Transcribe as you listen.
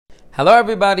Hello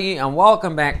everybody and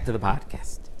welcome back to the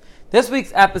podcast. This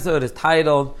week's episode is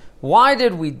titled, Why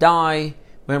Did We Die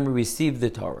When We Received the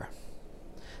Torah?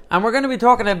 And we're going to be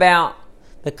talking about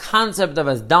the concept of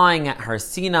us dying at Har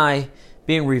Sinai,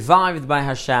 being revived by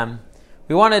Hashem.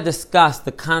 We want to discuss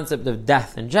the concept of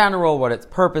death in general, what its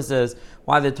purpose is,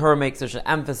 why the Torah makes such an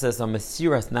emphasis on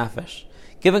Mesiras Nefesh,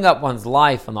 giving up one's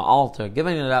life on the altar,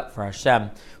 giving it up for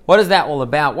Hashem. What is that all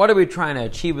about? What are we trying to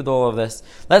achieve with all of this?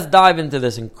 Let's dive into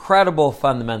this incredible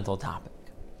fundamental topic.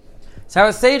 So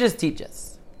our sages teach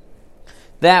us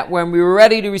that when we were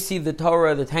ready to receive the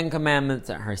Torah, the Ten Commandments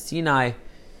at Har Sinai,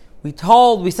 we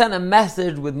sent a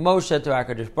message with Moshe to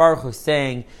HaKadosh Baruch Hu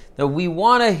saying that we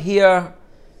want to hear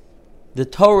the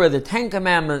Torah, the Ten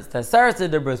Commandments, the Aseret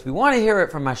Dibros, we want to hear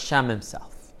it from Hashem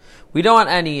himself. We don't want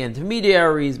any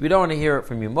intermediaries, we don't want to hear it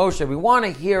from you, Moshe, we want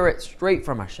to hear it straight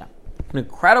from Hashem. An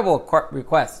incredible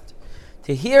request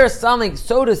to hear something,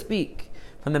 so to speak,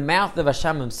 from the mouth of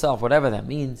Hashem himself, whatever that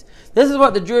means. This is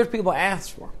what the Jewish people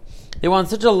asked for. They want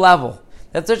such a level,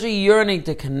 that's such a yearning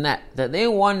to connect, that they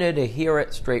wanted to hear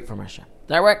it straight from Hashem,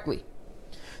 directly.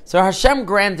 So Hashem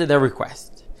granted their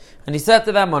request. And he said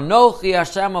to them, Anochi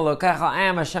Hashem Elokecha, I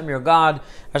am Hashem your God,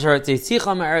 Asher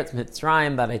Hotzeitzich me'eretz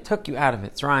Mitzrayim, that I took you out of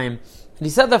Mitzrayim. And he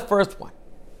said the first one.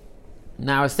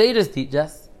 Now, our sages teach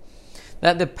us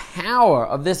that the power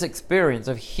of this experience,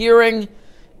 of hearing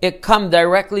it come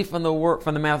directly from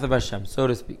the mouth of Hashem, so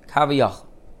to speak, Kaviyach,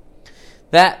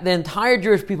 that the entire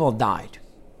Jewish people died.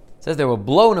 It says they were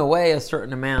blown away a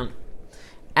certain amount,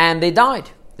 and they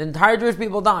died. The entire Jewish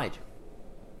people died.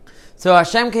 So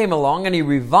Hashem came along and he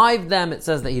revived them. It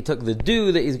says that he took the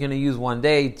dew that he's going to use one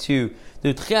day to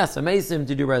do Tchias Amesim,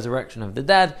 to do resurrection of the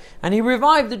dead, and he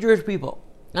revived the Jewish people.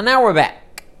 And now we're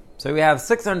back. So we have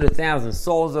 600,000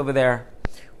 souls over there.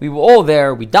 We were all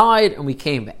there, we died, and we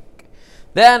came back.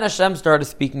 Then Hashem started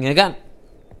speaking again.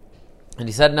 And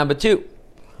he said, number 2,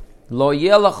 Lo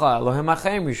yelecha Elohim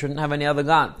achem, you shouldn't have any other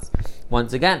gods.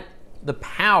 Once again, the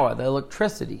power, the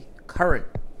electricity, current,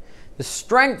 the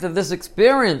strength of this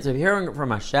experience of hearing it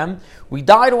from Hashem, we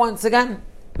died once again.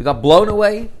 We got blown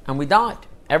away, and we died.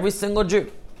 Every single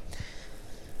Jew.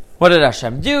 What did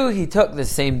Hashem do? He took the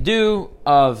same dew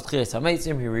of Tchias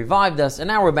HaMeitzim, he revived us, and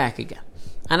now we're back again.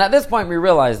 And at this point we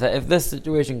realize that if this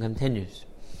situation continues,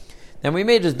 then we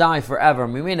may just die forever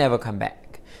and we may never come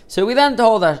back. So we then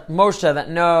told Moshe that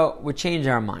no, we changed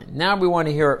our mind. Now we want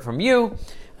to hear it from you.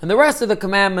 And the rest of the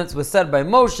commandments was said by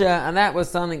Moshe, and that was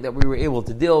something that we were able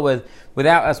to deal with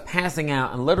without us passing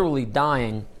out and literally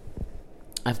dying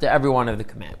after every one of the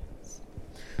commandments.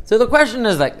 So the question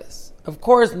is like this. Of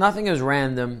course, nothing is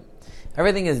random.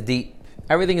 Everything is deep.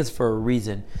 Everything is for a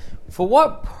reason. For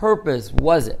what purpose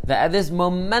was it that at this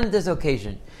momentous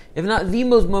occasion, if not the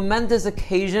most momentous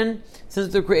occasion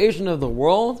since the creation of the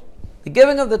world, the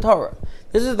giving of the Torah,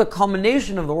 this is the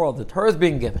culmination of the world, the Torah is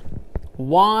being given.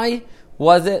 Why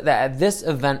was it that at this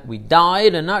event we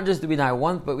died, and not just did we die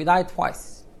once, but we died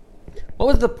twice? What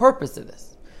was the purpose of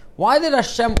this? Why did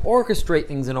Hashem orchestrate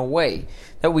things in a way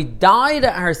that we died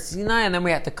at Har Sinai and then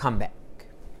we had to come back?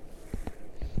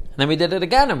 And then we did it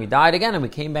again, and we died again, and we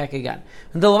came back again.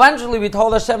 Until eventually we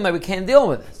told Hashem that we can't deal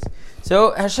with this.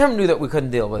 So Hashem knew that we couldn't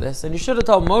deal with this, and he should have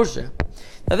told Moshe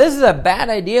that this is a bad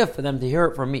idea for them to hear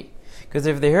it from me. Because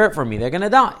if they hear it from me, they're going to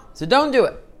die. So don't do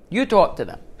it. You talk to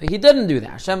them. But he didn't do that.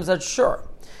 Hashem said, sure.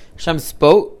 Hashem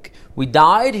spoke. We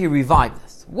died. He revived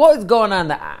us. What is going on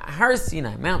at Har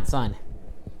Sinai, Mount Sinai?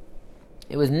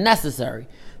 It was necessary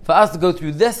for us to go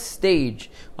through this stage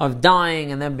of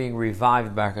dying and then being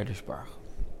revived by HaKadosh Baruch Hu.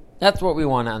 That's what we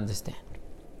want to understand.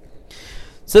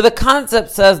 So the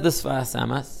concept says this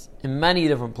Vasamas in many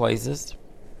different places.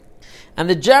 And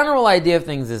the general idea of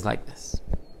things is like this.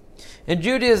 In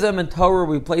Judaism and Torah,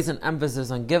 we place an emphasis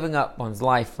on giving up one's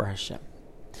life for Hashem.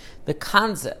 The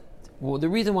concept, the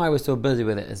reason why we're so busy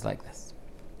with it is like this.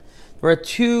 There are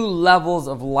 2 levels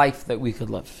of life that we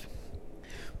could live.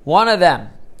 One of them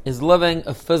is living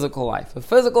a physical life, a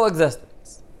physical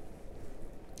existence.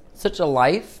 Such a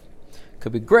life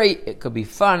could be great, it could be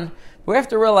fun. We have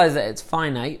to realize that it's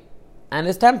finite and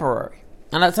it's temporary.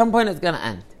 And at some point it's going to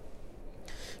end.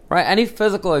 Right? Any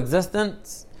physical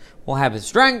existence will have its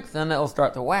strength and it'll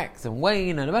start to wax and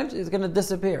wane and eventually it's going to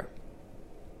disappear.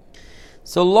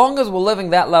 So long as we're living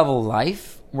that level of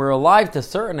life, we're alive to a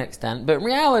certain extent, but in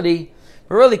reality,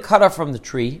 we're really cut off from the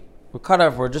tree.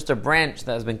 We're just a branch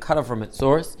that has been cut off from its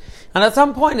source. And at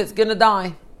some point it's going to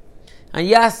die. And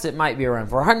yes, it might be around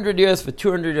for 100 years, for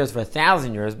 200 years, for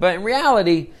 1,000 years, but in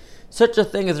reality, such a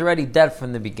thing is already dead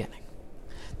from the beginning.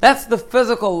 That's the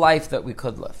physical life that we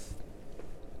could live.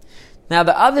 Now,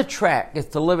 the other track is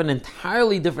to live an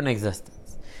entirely different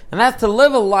existence. And that's to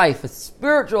live a life, a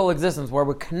spiritual existence where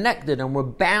we're connected and we're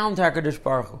bound to HaKadosh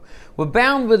Baruch Hu. We're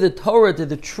bound with the Torah to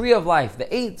the tree of life, the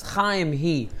Eitz Chaim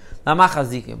Hi,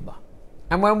 Lamachazikim Ba.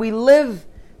 And when we live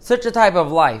such a type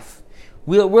of life,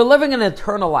 we're living an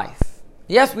eternal life.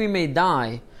 Yes, we may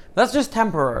die, but that's just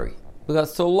temporary,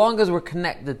 because so long as we're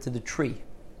connected to the tree,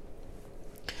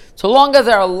 so long as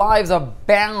our lives are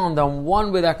bound and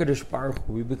one with HaKadosh Baruch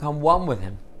Hu, we become one with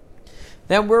Him,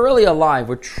 then we're really alive,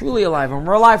 we're truly alive, and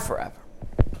we're alive forever.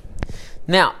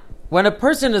 Now, when a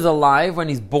person is alive, when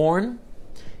he's born,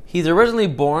 he's originally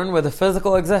born with a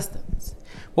physical existence.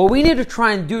 What we need to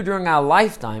try and do during our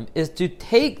lifetime is to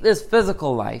take this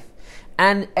physical life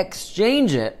and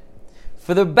exchange it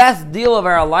for the best deal of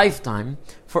our lifetime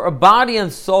for a body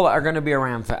and soul that are going to be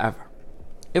around forever.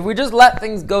 If we just let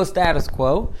things go status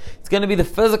quo, it's going to be the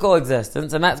physical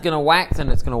existence, and that's going to wax, and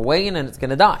it's going to wane, and it's going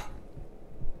to die.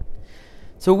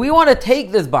 So we want to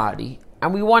take this body,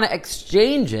 and we want to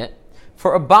exchange it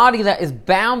for a body that is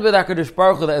bound with HaKadosh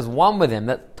Baruch Hu, that is one with Him,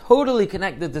 that's totally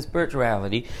connected to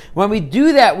spirituality. When we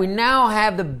do that, we now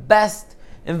have the best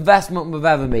investment we've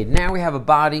ever made. Now we have a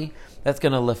body that's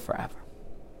going to live forever.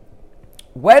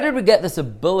 Where did we get this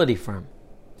ability from?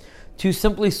 To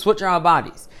simply switch our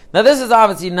bodies. Now this is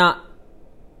obviously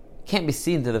can't be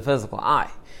seen to the physical eye.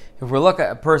 If we look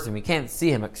at a person, we can't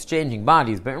see him exchanging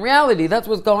bodies, but in reality, that's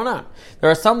what's going on. There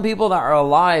are some people that are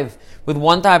alive with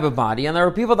one type of body, and there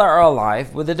are people that are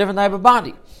alive with a different type of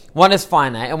body. One is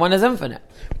finite and one is infinite.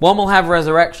 One will have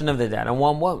resurrection of the dead and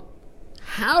one won't.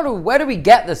 Where do we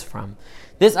get this from?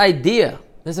 This idea,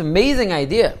 this amazing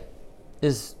idea,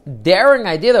 this daring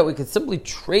idea that we could simply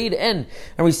trade in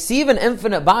and receive an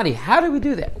infinite body. How do we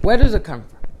do that? Where does it come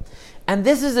from? And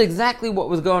this is exactly what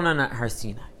was going on at Har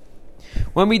Sinai.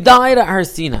 When we died at Har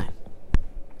Sinai,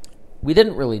 we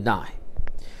didn't really die.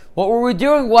 What we were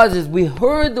doing was we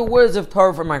heard the words of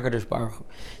Torah from HaKadosh Baruch Hu.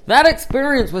 That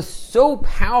experience was so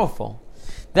powerful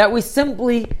that we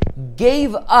simply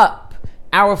gave up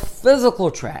our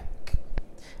physical track.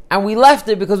 And we left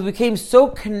it because we became so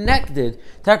connected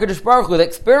to HaKadosh Baruch Hu. The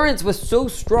experience was so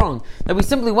strong that we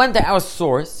simply went to our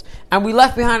source and we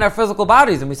left behind our physical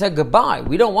bodies and we said goodbye.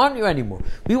 We don't want you anymore.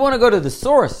 We want to go to the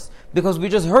source because we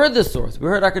just heard the source. We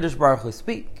heard HaKadosh Baruch Hu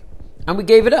speak. And we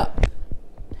gave it up.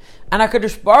 And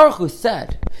HaKadosh Baruch Hu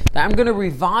said that I'm going to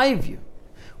revive you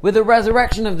with the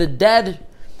resurrection of the dead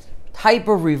type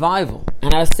of revival.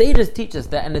 And our sages teach us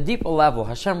that in a deeper level,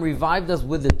 Hashem revived us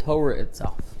with the Torah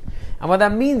itself. And what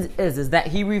that means is that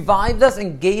He revived us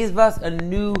and gave us a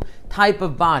new type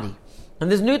of body.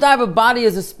 And this new type of body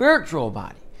is a spiritual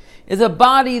body. It's a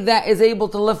body that is able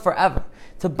to live forever.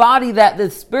 It's a body that the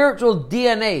spiritual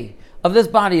DNA of this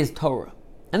body is Torah.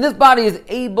 And this body is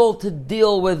able to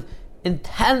deal with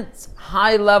intense,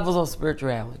 high levels of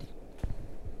spirituality.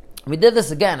 We did this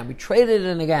again, and we traded it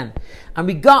in again. And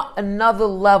we got another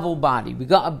level body. We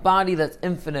got a body that's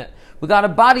infinite. We got a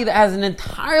body that has an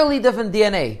entirely different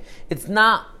DNA. It's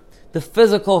not the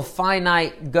physical,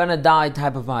 finite, gonna die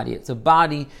type of body. It's a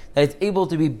body that is able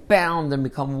to be bound and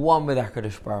become one with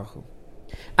HaKadosh Baruch Hu.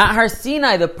 At Har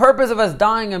Sinai, the purpose of us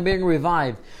dying and being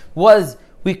revived was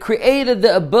we created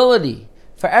the ability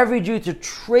for every Jew to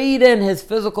trade in his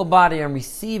physical body and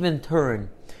receive in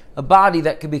turn a body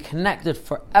that could be connected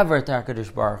forever to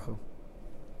HaKadosh Baruch Hu.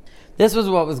 This was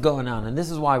what was going on, and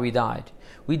this is why we died.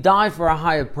 We died for a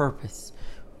higher purpose.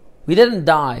 We didn't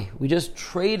die. We just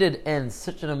traded in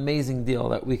such an amazing deal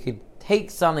that we could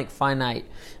take something finite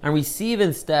and receive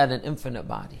instead an infinite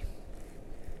body.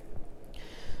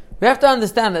 We have to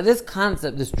understand that this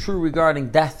concept is true regarding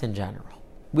death in general.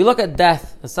 We look at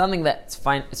death as something that's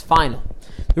final.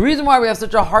 The reason why we have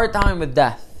such a hard time with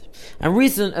death, and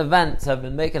recent events have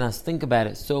been making us think about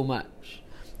it so much.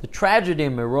 The tragedy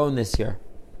in Meron this year.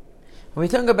 When we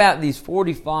think about these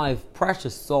 45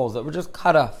 precious souls that were just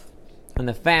cut off from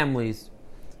the families,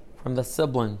 from the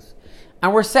siblings,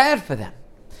 and we're sad for them.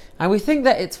 And we think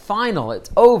that it's final,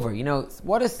 it's over. You know,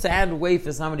 what a sad way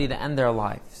for somebody to end their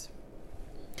lives.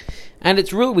 And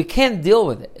it's real, we can't deal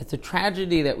with it. It's a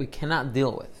tragedy that we cannot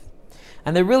deal with.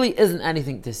 And there really isn't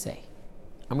anything to say.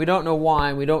 And we don't know why,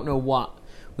 and we don't know what.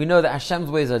 We know that Hashem's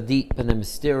ways are deep and they're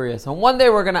mysterious. And one day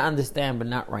we're going to understand, but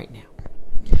not right now.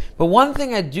 But one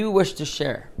thing I do wish to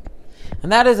share,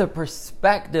 and that is a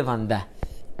perspective on death.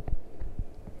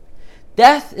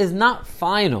 Death is not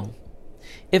final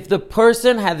if the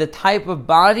person had the type of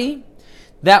body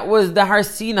that was the Har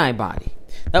Sinai body.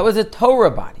 That was a Torah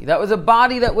body. That was a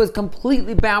body that was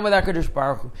completely bound with HaKadosh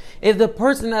Baruch Hu. If the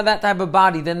person had that type of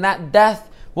body, then that death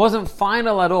wasn't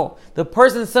final at all. The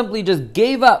person simply just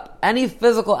gave up any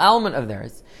physical element of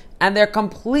theirs and they're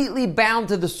completely bound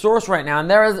to the source right now, and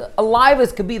they're as alive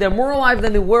as could be. They're more alive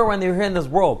than they were when they were here in this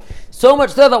world. So much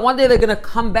so that one day they're going to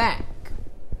come back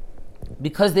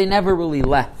because they never really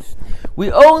left.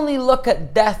 We only look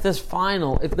at death as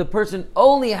final if the person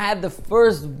only had the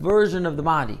first version of the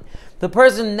body. The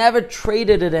person never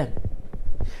traded it in.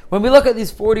 When we look at these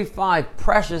 45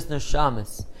 precious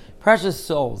neshamas, precious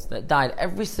souls that died,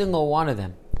 every single one of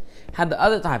them had the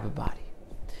other type of body.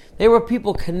 They were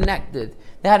people connected.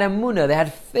 They had emunah, they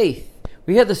had faith.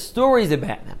 We hear the stories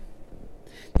about them.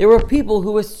 They were people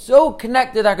who were so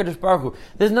connected to HaKadosh Baruch Hu.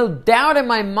 There's no doubt in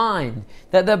my mind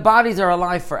that their bodies are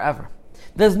alive forever.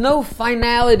 There's no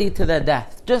finality to their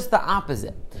death, just the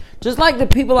opposite. Just like the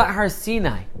people at Har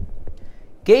Sinai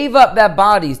gave up their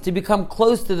bodies to become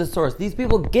close to the source. These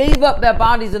people gave up their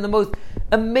bodies in the most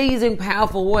amazing,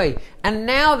 powerful way. And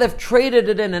now they've traded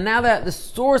it in, and now they're at the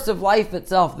source of life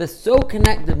itself. They're so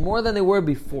connected more than they were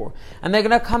before. And they're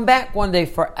going to come back one day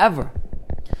forever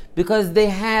because they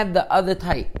had the other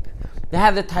type. They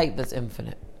have the type that's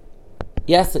infinite.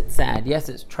 Yes, it's sad. Yes,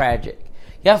 it's tragic.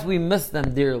 Yes, we miss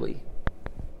them dearly.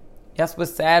 Yes, we're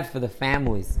sad for the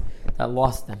families that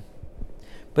lost them.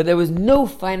 But there was no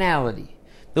finality.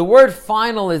 The word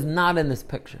final is not in this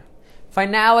picture.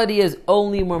 Finality is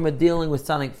only when we're dealing with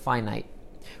something finite.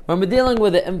 When we're dealing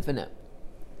with the infinite,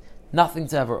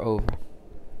 nothing's ever over.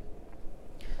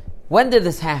 When did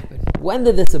this happen? When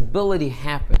did this ability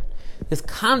happen? This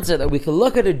concept that we can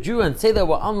look at a Jew and say that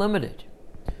we're unlimited.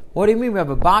 What do you mean? We have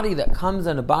a body that comes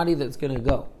and a body that's going to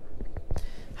go.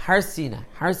 Har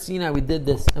Sinai, we did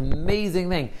this amazing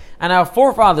thing. And our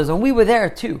forefathers, and we were there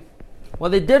too. What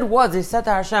they did was, they said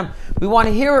to Hashem, we want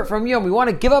to hear it from you and we want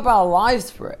to give up our lives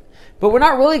for it. But we're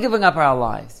not really giving up our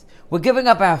lives. We're giving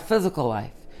up our physical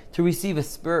life to receive a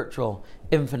spiritual,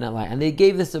 infinite life. And they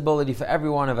gave this ability for every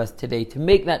one of us today to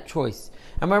make that choice.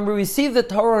 And when we receive the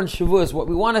Torah on Shavuos, what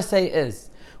we want to say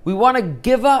is, we want to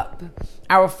give up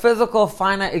our physical,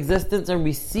 finite existence and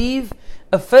receive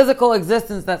a physical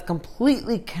existence that's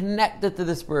completely connected to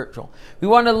the spiritual. We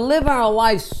want to live our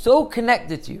lives so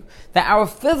connected to you that our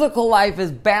physical life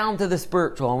is bound to the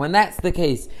spiritual. And when that's the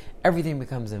case, everything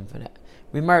becomes infinite.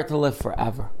 We merit to live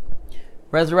forever.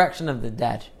 Resurrection of the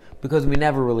dead, because we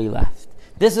never really left.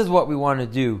 This is what we want to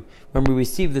do when we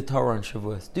receive the Torah on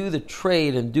Shavuos. Do the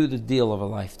trade and do the deal of a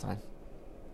lifetime.